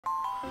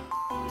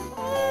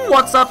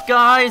What's up,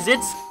 guys?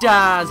 It's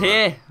Daz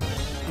here.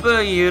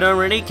 But you don't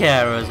really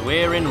care as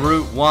we're in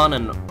Route 1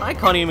 and I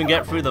can't even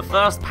get through the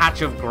first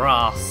patch of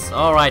grass.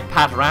 Alright,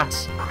 Pat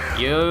Rat,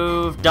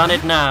 you've done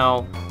it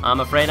now. I'm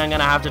afraid I'm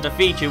gonna have to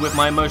defeat you with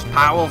my most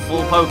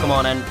powerful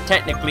Pokemon, and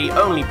technically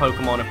only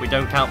Pokemon if we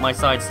don't count my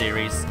side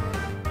series.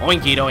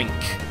 Oinky Doink.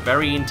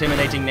 Very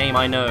intimidating name,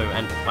 I know,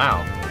 and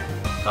wow.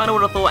 Kinda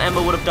would've thought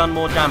Ember would've done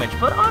more damage,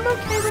 but I'm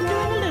okay with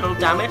doing a little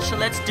damage, so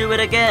let's do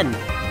it again.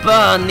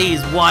 Burn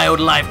these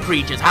wildlife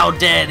creatures, how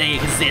dare they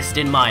exist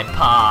in my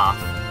path.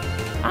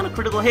 And a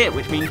critical hit,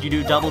 which means you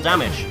do double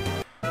damage.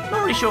 Not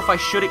really sure if I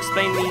should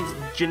explain these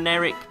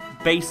generic,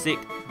 basic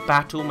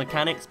battle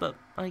mechanics, but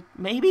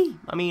maybe?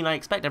 I mean, I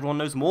expect everyone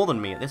knows more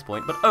than me at this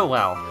point, but oh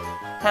well.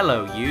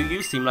 Hello,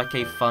 you seem like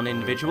a fun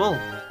individual.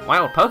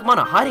 Wild Pokemon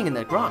are hiding in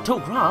the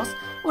tall grass?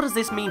 What does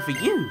this mean for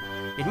you?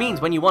 It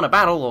means when you want to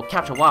battle or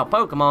capture wild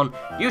Pokemon,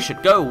 you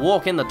should go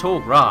walk in the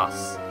tall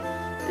grass.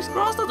 This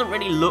grass doesn't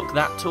really look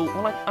that tall.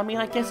 Well, I mean,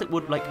 I guess it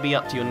would be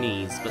up to your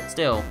knees, but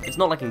still, it's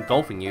not like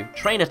engulfing you.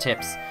 Trainer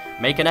tips.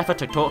 Make an effort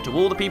to talk to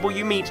all the people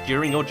you meet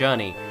during your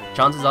journey.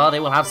 Chances are they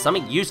will have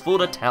something useful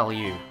to tell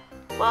you.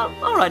 Well,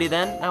 alrighty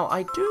then. Now,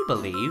 I do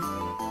believe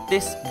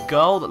this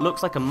girl that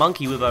looks like a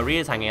monkey with her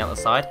ears hanging out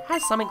the side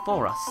has something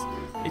for us.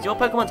 Is your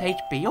Pokemon's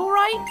HP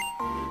alright?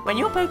 When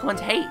your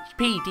Pokemon's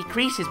HP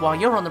decreases while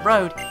you're on the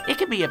road, it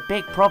can be a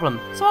big problem,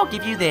 so I'll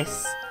give you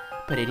this.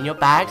 Put it in your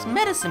bag's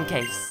medicine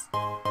case.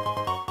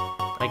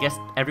 I guess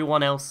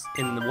everyone else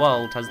in the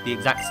world has the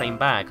exact same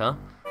bag, huh?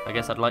 I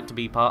guess I'd like to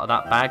be part of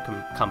that bag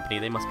company,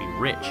 they must be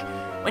rich.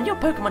 When your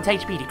Pokemon's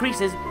HP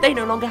decreases, they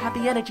no longer have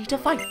the energy to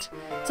fight.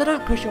 So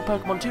don't push your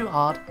Pokemon too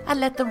hard,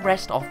 and let them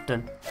rest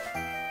often.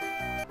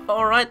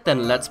 Alright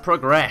then, let's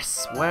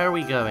progress. Where are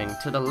we going?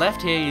 To the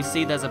left here you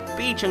see there's a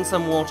beach and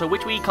some water,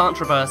 which we can't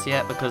traverse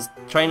yet because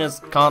trainers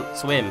can't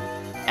swim.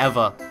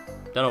 Ever.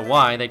 Don't know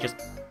why, they just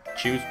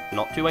choose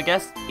not to, I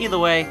guess. Either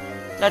way,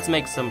 let's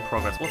make some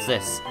progress. What's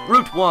this?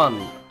 Route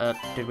 1.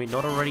 Were we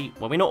not already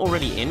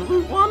in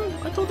Route 1?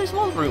 I thought this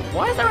was Route.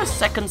 Why is there a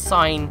second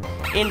sign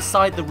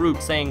inside the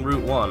route saying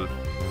Route 1?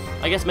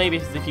 I guess maybe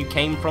it's if you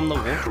came from the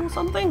water or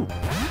something?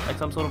 Like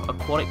some sort of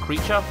aquatic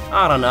creature?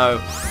 I don't know.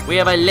 We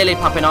have a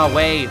Lillipup in our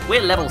way.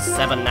 We're level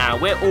 7 now.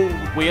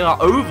 We are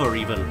over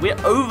even. We're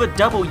over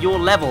double your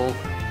level.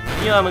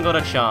 You haven't got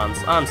a chance.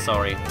 I'm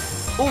sorry.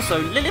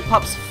 Also,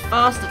 Lillipup's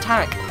first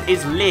attack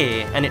is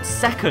Leer, and its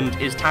second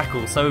is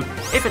Tackle, so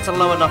if it's a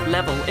low enough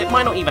level, it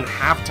might not even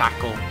have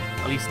Tackle.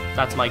 At least,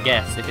 that's my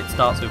guess, if it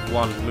starts with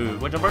one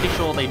move, which I'm pretty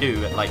sure they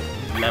do at, like,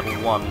 level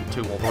 1,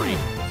 2, or 3.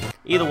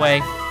 Either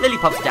way,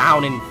 Lillipup's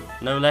down in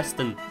no less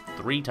than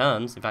 3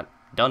 turns, in fact,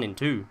 done in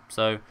 2,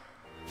 so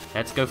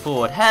let's go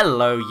forward.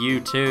 Hello, you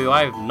two.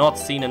 I've not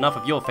seen enough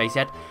of your face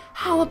yet.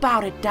 How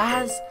about it,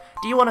 Daz?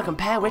 Do you want to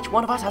compare which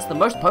one of us has the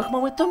most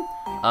Pokemon with them?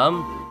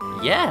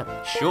 Yeah,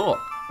 sure.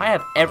 I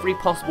have every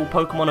possible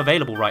Pokemon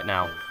available right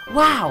now.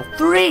 Wow,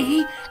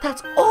 3?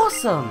 That's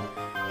awesome!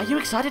 Are you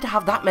excited to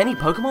have that many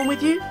Pokemon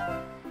with you?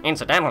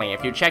 Incidentally,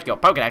 if you check your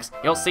Pokedex,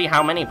 you'll see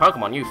how many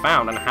Pokemon you've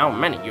found and how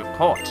many you've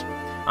caught.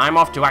 I'm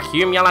off to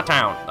Accumula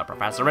Town. The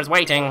professor is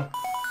waiting.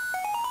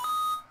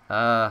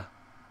 Daz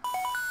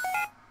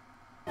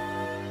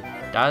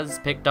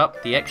picked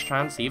up the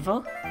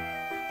X-Transceiver?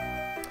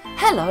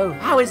 Hello,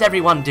 how is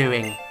everyone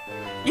doing?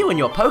 You and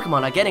your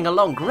Pokemon are getting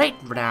along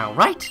great now,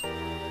 right?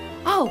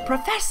 Oh,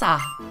 Professor!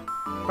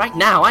 Right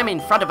now, I'm in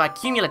front of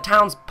Accumula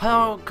Town's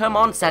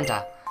Pokemon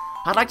Center.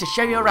 I'd like to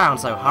show you around,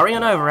 so hurry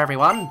on over,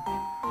 everyone.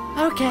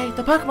 Okay,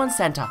 the Pokemon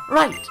Center,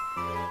 right.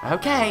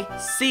 Okay,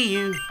 see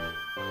you.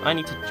 I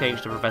need to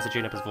change to Professor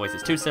Juniper's voice.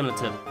 It's too similar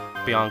to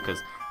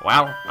Bianca's.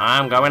 Well,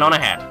 I'm going on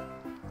ahead.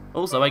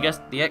 Also, I guess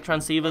the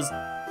X-Transceiver's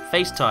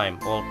FaceTime,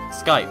 or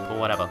Skype, or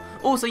whatever.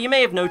 Also, you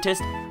may have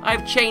noticed,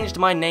 I've changed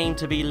my name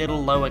to be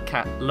little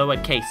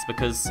lowercase,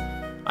 because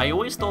I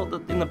always thought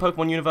that in the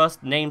Pokemon universe,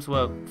 names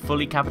were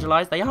fully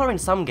capitalized. They are in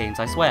some games,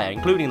 I swear,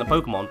 including the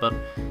Pokemon, but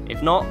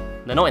if not,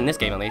 they're not in this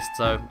game at least,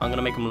 so I'm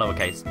gonna make them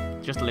lowercase.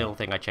 Just a little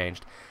thing I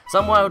changed.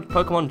 Some wild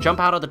Pokemon jump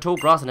out of the tall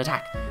grass and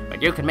attack,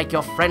 but you can make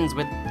friends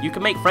with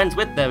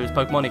those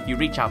Pokemon if you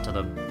reach out to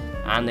them,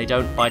 and they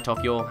don't bite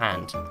off your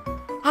hand.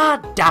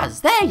 Ah,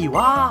 Daz, there you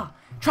are!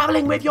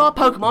 Traveling with your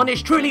Pokemon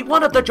is truly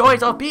one of the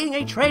joys of being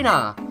a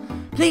trainer.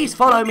 Please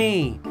follow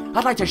me.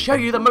 I'd like to show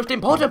you the most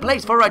important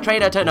place for a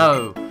trainer to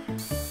know.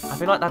 I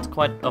feel like that's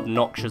quite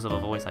obnoxious of a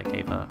voice I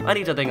gave her. I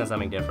need to think of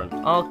something different.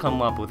 I'll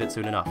come up with it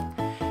soon enough.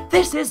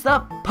 This is the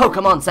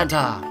Pokemon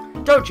Center.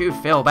 Don't you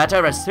feel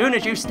better as soon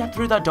as you step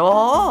through the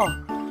door?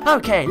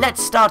 Okay,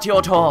 let's start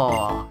your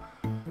tour.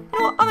 You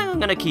know what? I think I'm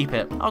gonna keep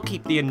it. I'll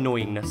keep the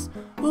annoyingness.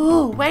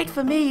 Ooh, wait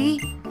for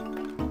me.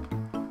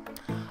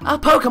 A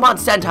Pokemon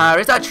Center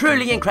is a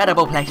truly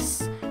incredible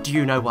place. Do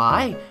you know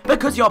why?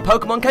 Because your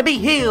Pokemon can be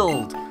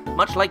healed.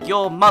 Much like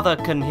your mother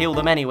can heal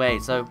them anyway,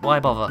 so why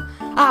bother?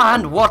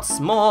 And what's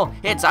more,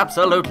 it's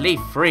absolutely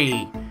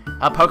free.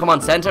 A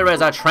Pokemon Center is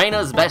a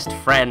trainer's best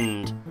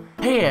friend.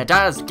 Here,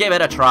 Daz, give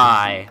it a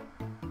try.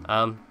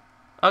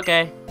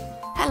 Okay.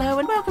 Hello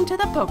and welcome to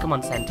the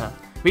Pokemon Center.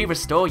 we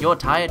restore your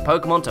tired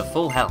Pokemon to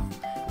full health.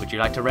 Would you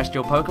like to rest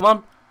your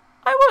Pokemon?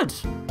 I would.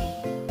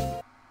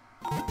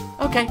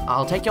 Okay,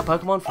 I'll take your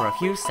Pokemon for a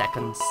few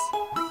seconds.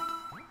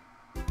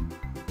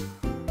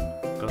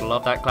 Gotta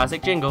love that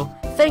classic jingle.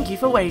 Thank you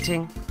for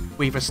waiting.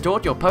 We've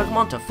restored your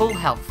Pokemon to full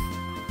health.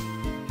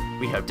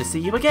 We hope to see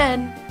you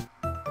again.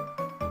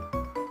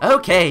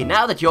 Okay,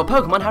 now that your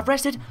Pokemon have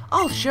rested,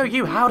 I'll show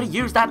you how to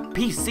use that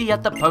PC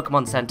at the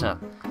Pokemon Center.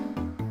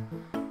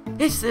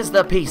 This is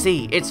the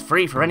PC. It's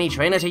free for any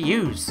trainer to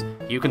use.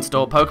 You can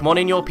store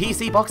Pokemon in your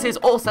PC boxes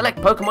or select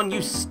Pokemon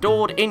you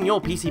stored in your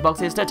PC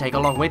boxes to take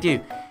along with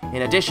you.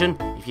 In addition,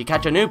 if you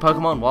catch a new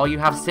Pokemon while you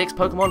have 6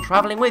 Pokemon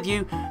traveling with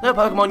you, the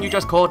Pokemon you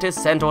just caught is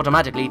sent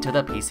automatically to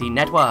the PC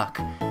network.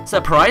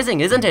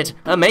 Surprising, isn't it?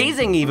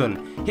 Amazing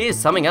even! Here's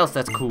something else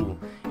that's cool.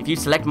 If you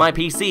select my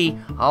PC,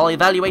 I'll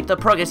evaluate the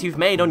progress you've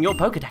made on your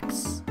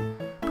Pokedex.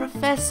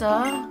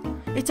 Professor,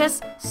 it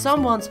says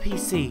someone's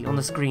PC on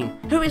the screen.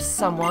 Who is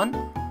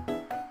someone?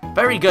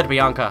 Very good,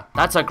 Bianca.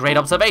 That's a great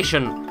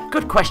observation.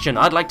 Good question.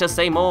 I'd like to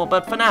say more,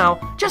 but for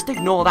now, just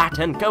ignore that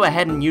and go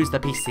ahead and use the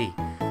PC.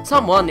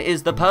 Someone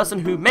is the person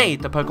who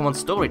made the Pokemon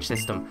storage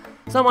system.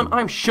 Someone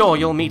I'm sure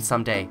you'll meet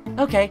someday.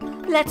 Okay,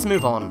 let's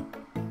move on.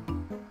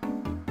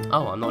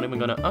 Oh, I'm not even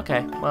gonna...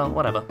 Okay, well,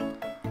 whatever.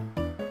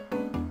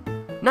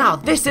 Now,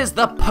 this is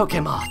the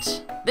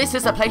Pokemart. This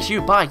is a place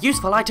you buy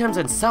useful items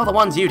and sell the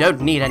ones you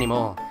don't need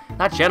anymore.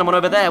 That gentleman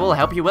over there will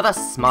help you with a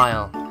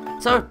smile.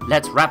 So,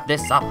 let's wrap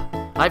this up.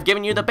 I've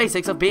given you the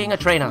basics of being a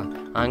trainer.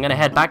 I'm gonna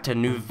head back to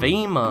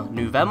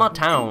Nuvema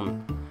Town.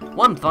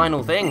 One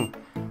final thing.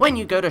 When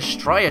you go to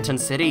Striaton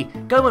City,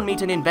 go and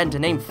meet an inventor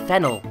named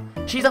Fennel.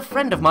 She's a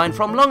friend of mine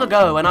from long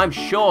ago, and I'm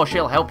sure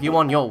she'll help you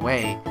on your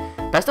way.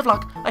 Best of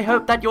luck. I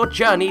hope that your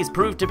journeys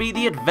prove to be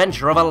the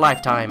adventure of a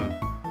lifetime.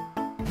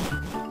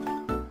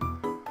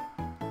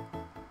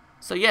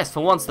 So yes,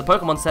 for once the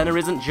Pokemon Center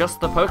isn't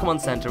just the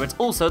Pokemon Center, it's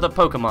also the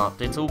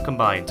Pokemart. It's all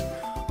combined.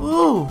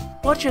 Ooh,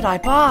 what should I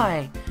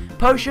buy?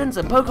 Potions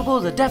and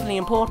Pokeballs are definitely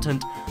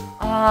important.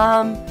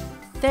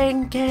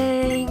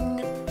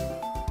 Thinking...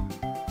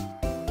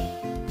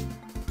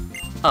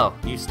 Oh,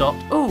 you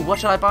stopped. Ooh, what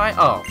should I buy?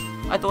 Oh,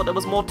 I thought there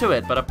was more to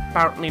it, but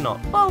apparently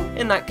not. Well,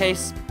 in that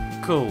case,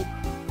 cool.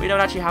 We don't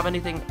actually have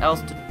anything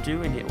else to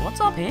do in here. What's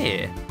up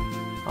here?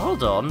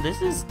 Hold on,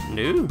 this is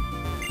new.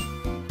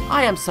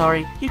 I am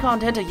sorry, you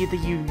can't enter the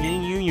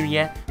Union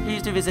yet.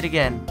 Please do visit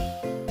again.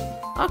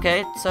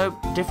 Okay, so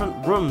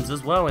different rooms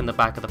as well in the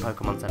back of the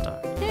Pokemon Center.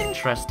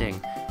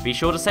 Interesting. Be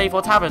sure to save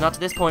what's happened up to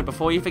this point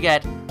before you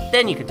forget.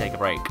 Then you can take a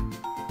break.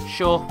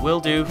 Sure, will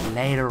do.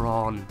 Later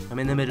on. I'm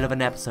in the middle of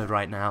an episode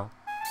right now.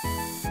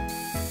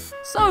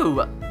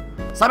 So,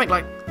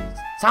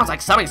 sounds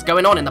like something's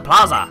going on in the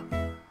plaza.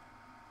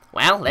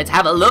 Well, let's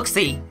have a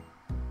look-see.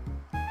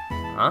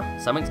 Huh?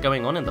 Something's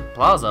going on in the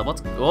plaza.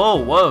 What's...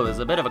 Oh, whoa, there's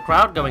a bit of a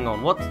crowd going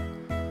on. What?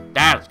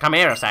 Dad, come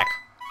here a sec.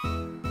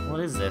 What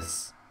is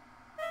this?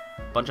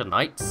 Bunch of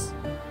knights?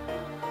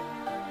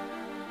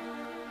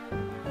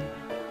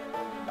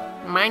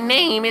 My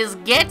name is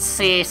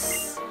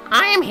Getsis.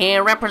 I am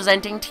here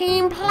representing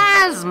Team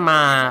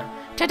Plasma.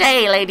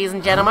 Today, ladies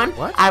and gentlemen,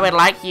 What? I would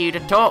like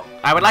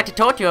to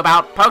talk to you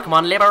about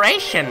Pokemon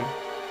Liberation.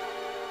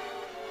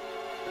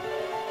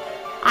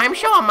 I'm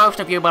sure most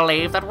of you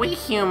believe that we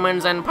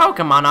humans and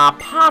Pokemon are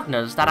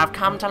partners that have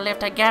come to live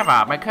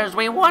together because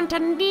we want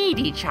and need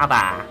each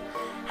other.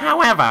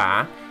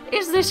 However,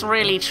 is this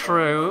really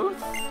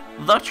truth?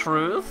 The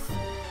truth?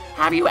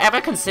 Have you ever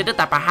considered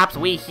that perhaps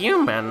we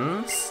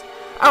humans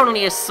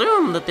only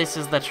assume that this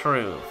is the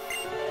truth?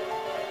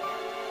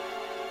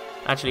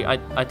 Actually,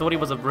 I thought he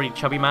was a really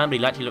chubby man, but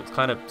he actually looks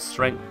kind of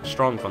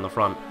strong from the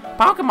front.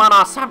 Pokemon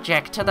are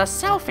subject to the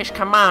selfish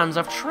commands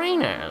of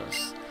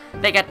trainers.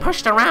 They get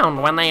pushed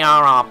around when they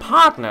are our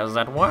partners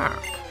at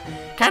work.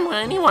 Can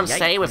anyone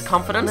say with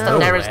confidence that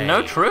there is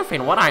no truth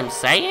in what I'm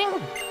saying?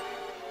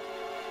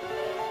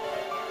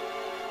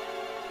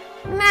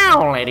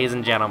 Now, ladies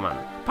and gentlemen,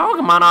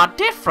 Pokemon are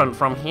different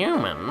from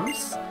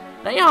humans.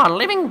 They are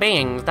living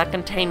beings that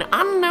contain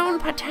unknown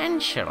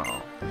potential.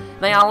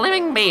 They are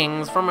living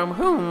beings from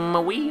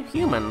whom we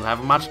humans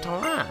have much to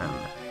learn.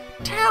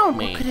 Tell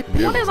me,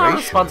 what is our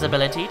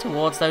responsibility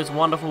towards those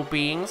wonderful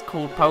beings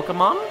called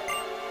Pokemon?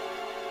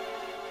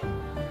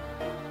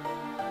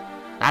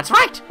 That's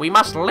right, we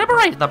must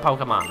liberate the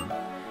Pokemon.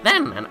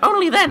 Then, and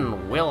only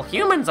then, will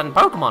humans and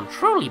Pokemon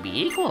truly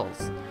be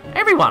equals.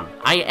 Everyone,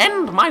 I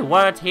end my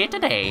words here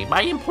today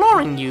by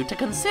imploring you to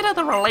consider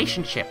the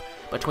relationship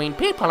between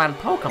people and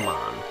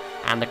Pokemon,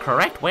 and the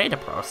correct way to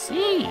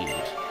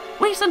proceed.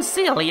 We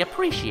sincerely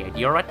appreciate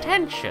your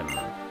attention.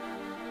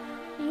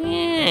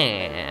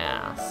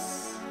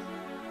 Yes.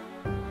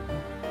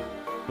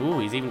 Ooh,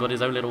 he's even got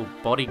his own little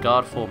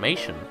bodyguard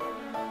formation.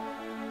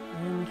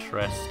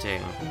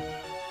 Interesting.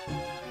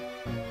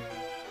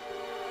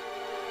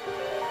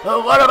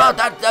 What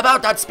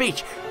about that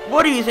speech?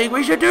 What do you think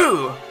we should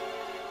do?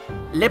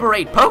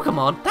 Liberate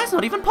Pokemon? That's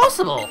not even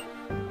possible.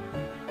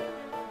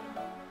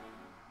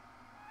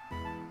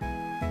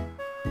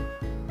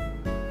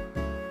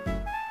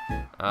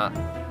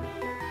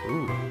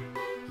 Ooh.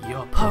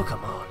 Your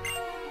Pokemon.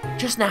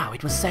 Just now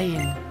it was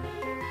saying...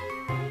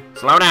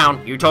 Slow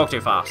down, you talk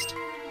too fast.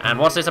 And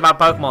what's this about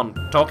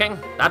Pokemon talking?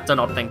 That's an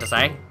odd thing to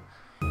say.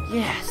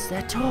 Yes,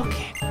 they're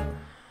talking.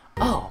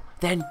 Oh,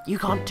 then you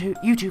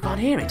two can't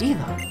hear it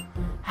either.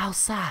 How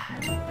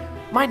sad.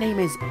 My name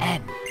is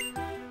N.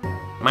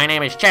 My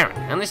name is Cherry,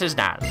 and this is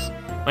Daz.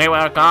 We were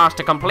asked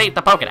to complete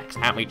the Pokedex,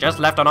 and we just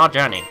left on our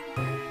journey.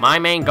 My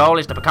main goal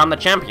is to become the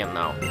champion,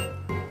 though.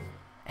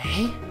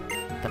 Eh?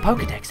 The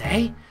Pokedex,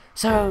 eh?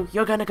 So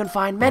you're gonna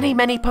confine many,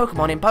 many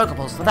Pokemon in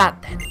Pokeballs for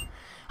that, then?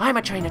 I'm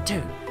a trainer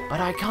too,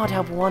 but I can't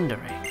help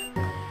wondering.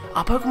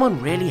 Are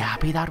Pokemon really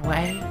happy that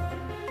way?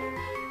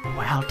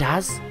 Well,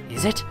 Daz,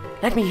 is it?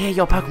 Let me hear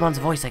your Pokemon's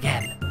voice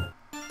again.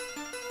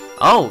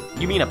 Oh,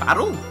 you mean a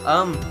battle?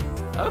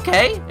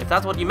 Okay, if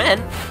that's what you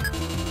meant.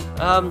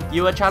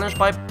 You were challenged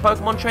by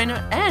Pokemon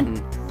Trainer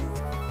N.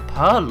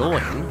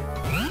 Purloin?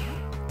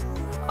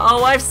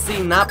 Oh, I've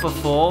seen that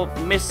before.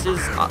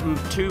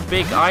 Mrs. Two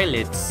Big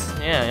Eyelids.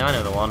 Yeah, I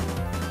know the one.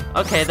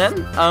 Okay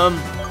then,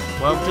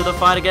 welcome to the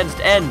fight against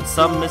N,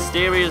 some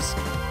mysterious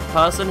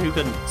person who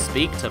can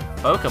speak to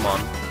Pokemon.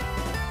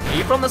 Are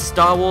you from the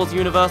Star Wars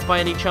universe by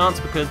any chance?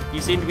 Because you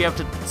seem to be able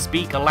to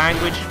speak a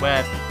language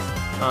where...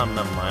 Oh,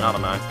 never mind, I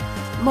don't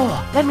know.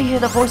 More, let me hear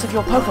the voice of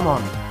your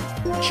Pokemon.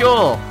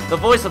 Sure, the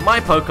voice of my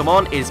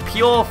Pokemon is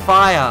pure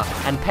fire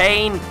and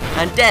pain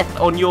and death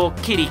on your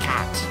kitty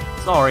cat.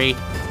 Sorry.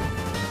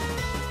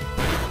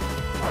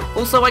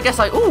 Also, I guess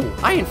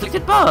I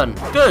inflicted burn.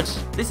 Good.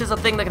 This is a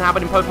thing that can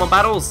happen in Pokemon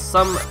battles.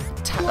 Some,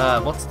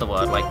 what's the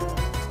word? Like,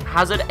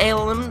 hazard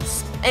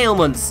ailments?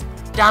 Ailments.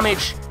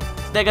 Damage.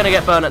 They're gonna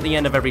get burned at the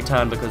end of every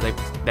turn because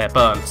they're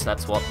burnt.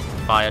 That's what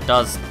fire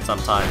does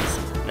sometimes.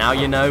 Now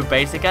you know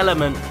basic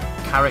element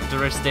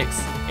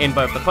characteristics in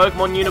both the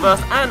Pokemon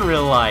universe and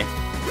real life.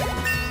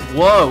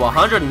 Whoa,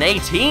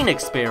 118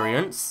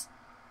 experience?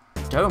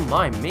 Don't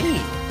mind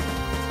me.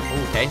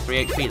 Okay,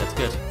 3 HP, that's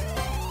good.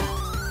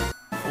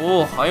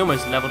 Oh, I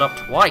almost leveled up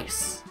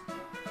twice.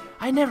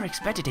 I never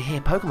expected to hear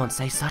Pokemon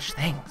say such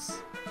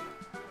things.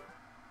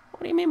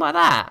 What do you mean by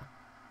that?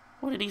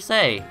 What did he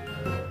say?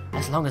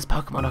 As long as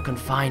Pokemon are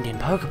confined in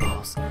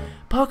Pokeballs,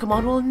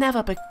 Pokemon will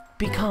never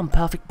become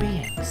perfect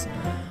beings.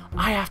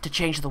 I have to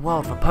change the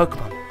world for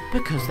Pokemon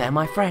because they're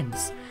my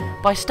friends,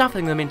 by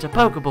stuffing them into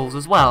Pokeballs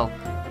as well.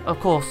 Of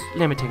course,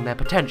 limiting their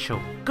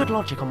potential. Good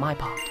logic on my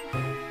part.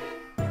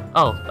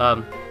 Oh,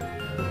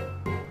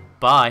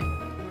 bye.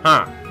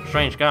 Huh,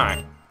 strange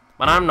guy.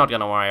 But I'm not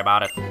gonna worry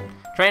about it.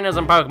 Trainers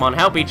and Pokemon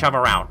help each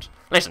other out.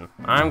 Listen,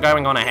 I'm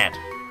going on ahead.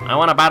 I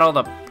want to battle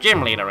the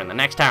gym leader in the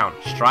next town,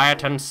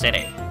 Striaton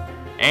City.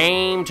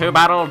 Aim to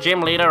battle gym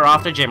leader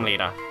after gym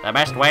leader. The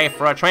best way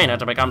for a trainer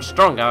to become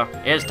stronger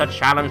is to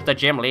challenge the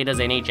gym leaders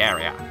in each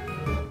area.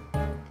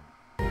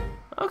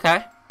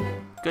 Okay,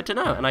 good to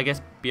know. And I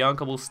guess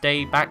Bianca will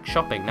stay back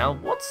shopping. Now,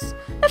 let's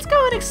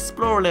go and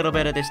explore a little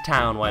bit of this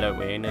town, why don't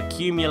we? In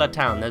Accumula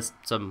Town, there's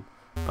some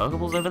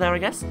Pokeballs over there, I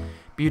guess.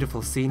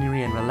 Beautiful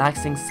scenery and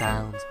relaxing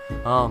sounds.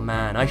 Oh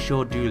man, I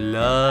sure do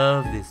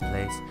love this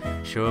place.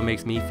 Sure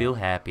makes me feel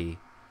happy.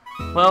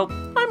 Well,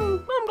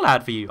 I'm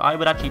glad for you. I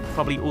would actually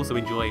probably also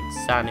enjoy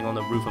standing on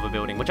the roof of a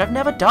building, which I've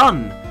never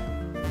done.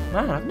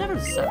 Man, I've never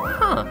said,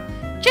 huh?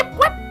 Chip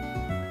whip!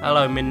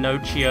 Hello,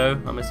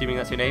 Minochio. I'm assuming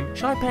that's your name.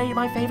 Shall I play you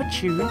my favourite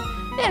tune?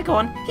 Yeah, go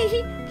on. Hee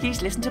hee.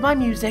 Please listen to my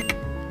music.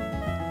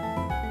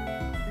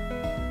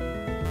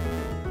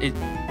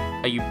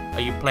 Are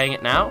you playing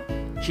it now?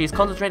 She is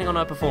concentrating on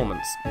her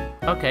performance.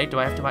 Okay, do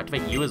I have to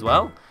activate you as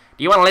well?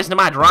 Do you want to listen to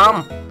my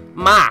drum?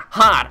 My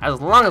heart,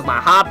 as long as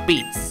my heart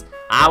beats,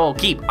 I will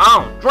keep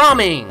on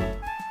drumming.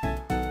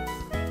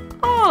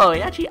 Oh,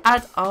 it actually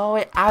adds. Oh,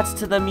 it adds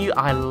to the mute.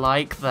 I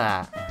like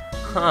that.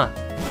 Huh.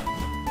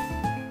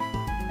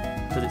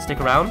 Does it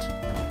stick around?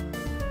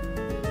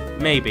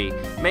 Maybe.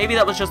 Maybe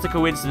that was just a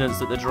coincidence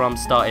that the drum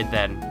started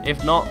then.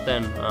 If not,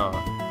 then oh,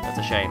 that's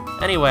a shame.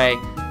 Anyway,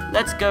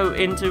 let's go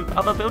into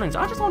other buildings.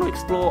 I just want to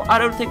explore. I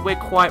don't think we're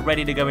quite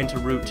ready to go into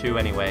Route 2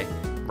 anyway.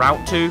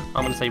 Route 2?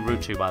 I'm going to say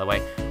Route 2, by the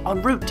way.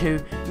 On Route 2,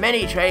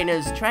 many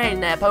trainers train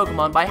their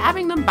Pokemon by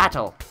having them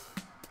battle.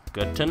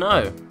 Good to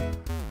know.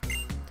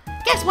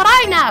 Guess what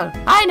I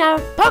know? I know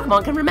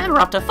Pokemon can remember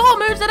up to 4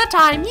 moves at a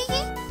time.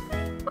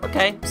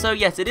 Okay, so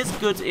yes, it is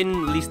good in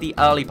at least the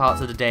early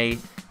parts of the day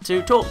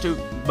to talk to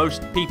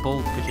most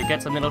people because you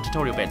get some little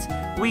tutorial bits.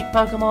 Weak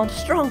Pokemon,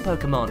 strong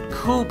Pokemon,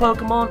 cool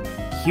Pokemon,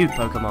 cute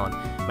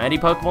Pokemon. Many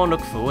Pokemon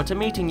look forward to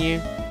meeting you.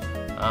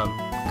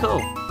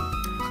 Cool.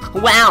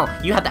 Wow,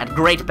 you have that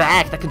great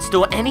bag that can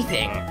store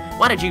anything.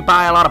 Why did you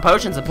buy a lot of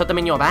potions and put them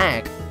in your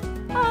bag?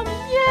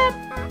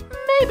 Yeah,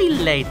 maybe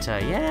later,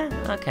 yeah?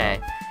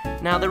 Okay.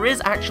 Now, there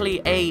is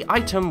actually a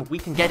item we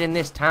can get in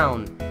this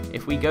town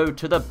if we go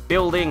to the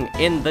building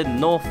in the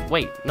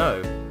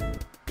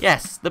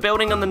Yes, the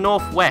building in the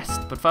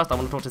northwest. But first, I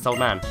want to talk to this old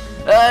man.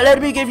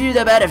 Let me give you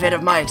the benefit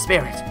of my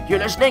experience. You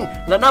listening?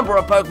 The number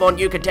of Pokemon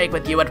you can take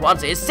with you at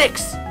once is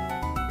 6.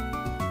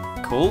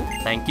 Cool,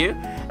 thank you.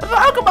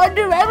 Pokemon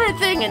do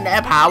everything in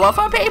their power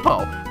for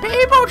people.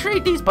 People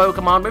treat these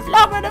Pokemon with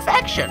love and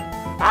affection.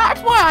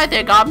 That's why I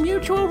think our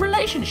mutual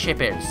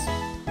relationship is.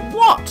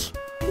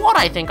 what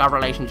I think our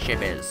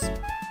relationship is.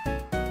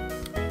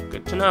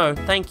 Good to know,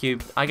 thank you.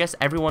 I guess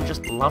everyone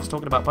just loves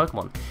talking about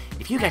Pokemon.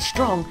 If you get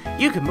strong,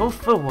 you can move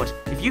forward.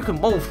 If you can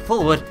move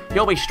forward,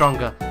 you'll be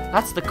stronger.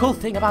 That's the cool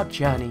thing about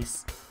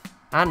journeys.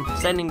 And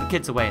sending the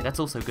kids away, that's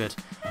also good.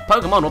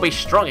 Pokemon will be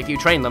strong if you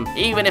train them,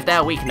 even if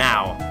they're weak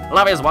now.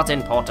 Love is what's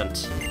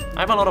important.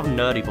 I have a lot of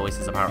nerdy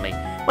voices, apparently.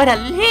 When a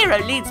hero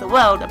leads the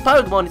world, a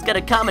Pokemon is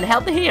gonna come and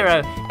help the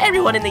hero.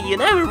 Everyone in the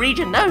Unova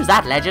region knows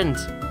that legend.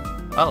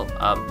 Oh,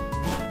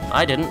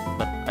 I didn't,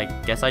 but I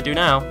guess I do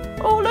now.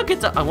 Oh, look,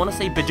 I want to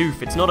say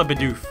Bidoof. It's not a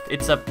Bidoof.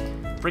 It's a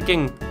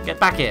freaking, get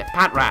back here,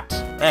 Patrat.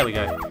 There we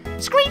go.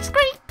 Squeak,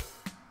 squeak.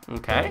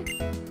 Okay.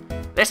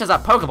 This is a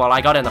Pokeball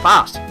I got in the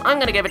past. I'm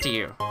gonna give it to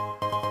you.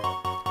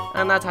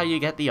 And that's how you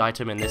get the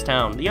item in this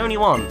town. The only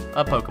one,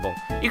 a Pokeball.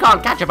 You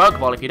can't catch a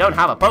Pokeball if you don't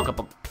have a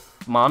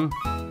Pokemon.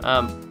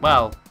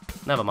 Well,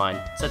 never mind.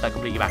 Said that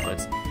completely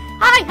backwards.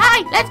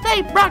 Hi, let's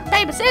play rock,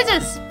 paper,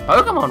 scissors.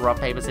 Pokemon rock,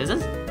 paper,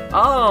 scissors?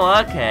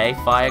 Oh, okay.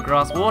 Fire,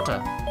 grass,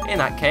 water. In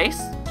that case,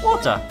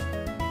 water.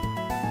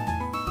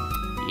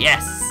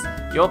 Yes,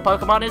 your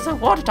Pokemon is a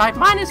water type,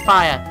 mine is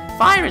fire.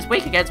 Fire is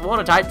weak against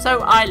water type,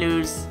 so I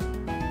lose.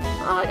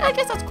 I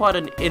guess that's quite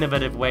an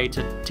innovative way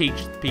to teach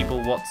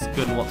people what's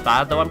good and what's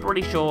bad, though I'm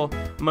pretty sure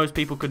most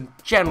people can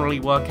generally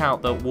work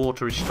out that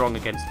water is strong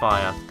against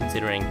fire,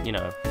 considering, you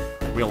know,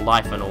 real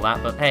life and all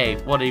that. But hey,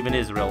 what even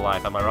is real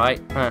life, am I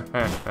right?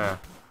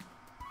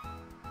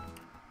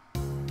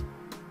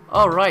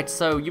 Alright,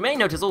 so you may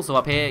notice also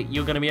up here,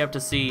 you're going to be able to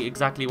see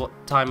exactly what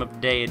time of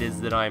day it is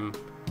that I'm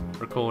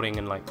recording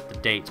and like the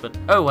dates, but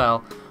oh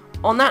well.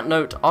 On that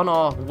note, on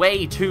our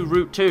way to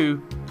Route 2,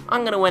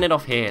 I'm going to end it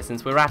off here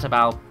since we're at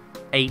about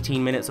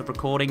 18 minutes of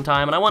recording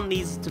time, and I want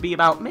these to be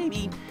about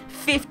maybe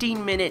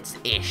 15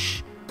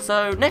 minutes-ish.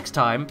 So next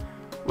time,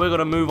 we're going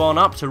to move on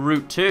up to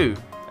Route 2,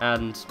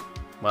 and,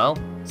 well,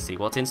 see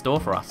what's in store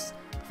for us.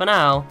 For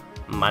now,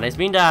 my name's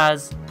been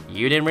Daz,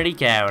 you didn't really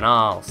care, and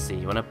I'll see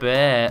you in a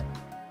bit.